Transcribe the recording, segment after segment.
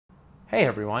Hey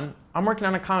everyone, I'm working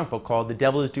on a comic book called The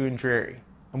Devil is Doing Dreary,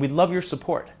 and we'd love your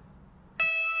support.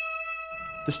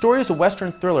 The story is a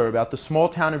Western thriller about the small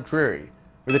town of Dreary,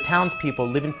 where the townspeople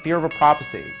live in fear of a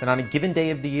prophecy that on a given day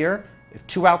of the year, if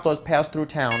two outlaws pass through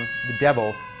town, the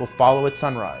devil will follow at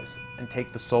sunrise and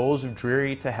take the souls of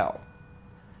Dreary to hell.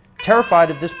 Terrified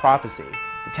of this prophecy,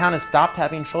 the town has stopped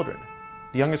having children.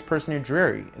 The youngest person in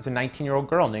Dreary is a 19-year-old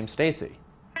girl named Stacy.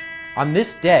 On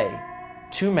this day,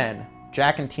 two men,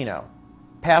 Jack and Tino,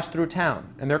 pass through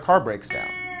town and their car breaks down.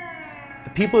 The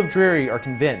people of Dreary are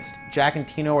convinced Jack and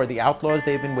Tino are the outlaws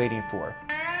they've been waiting for.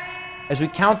 As we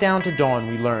count down to dawn,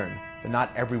 we learn that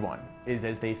not everyone is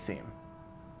as they seem.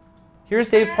 Here's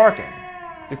Dave Parkin,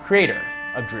 the creator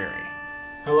of Dreary.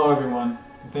 Hello everyone,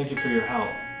 and thank you for your help.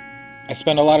 I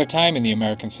spent a lot of time in the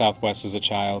American Southwest as a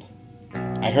child.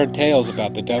 I heard tales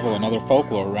about the devil and other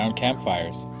folklore around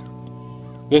campfires.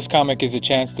 This comic is a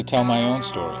chance to tell my own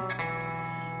story.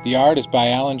 The art is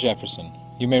by Allan Jefferson.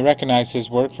 You may recognize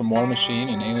his work from War Machine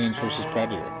and Aliens vs.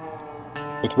 Predator.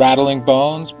 With rattling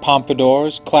bones,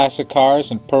 pompadours, classic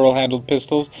cars, and pearl-handled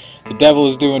pistols, The Devil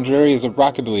is Doing Dreary is a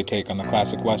rockabilly take on the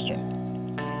classic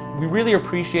Western. We really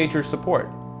appreciate your support,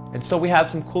 and so we have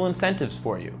some cool incentives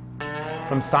for you.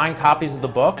 From signed copies of the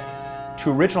book,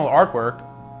 to original artwork,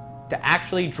 to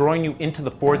actually drawing you into the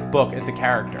fourth book as a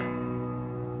character.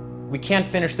 We can't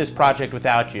finish this project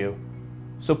without you,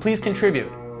 so please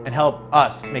contribute and help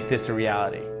us make this a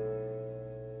reality.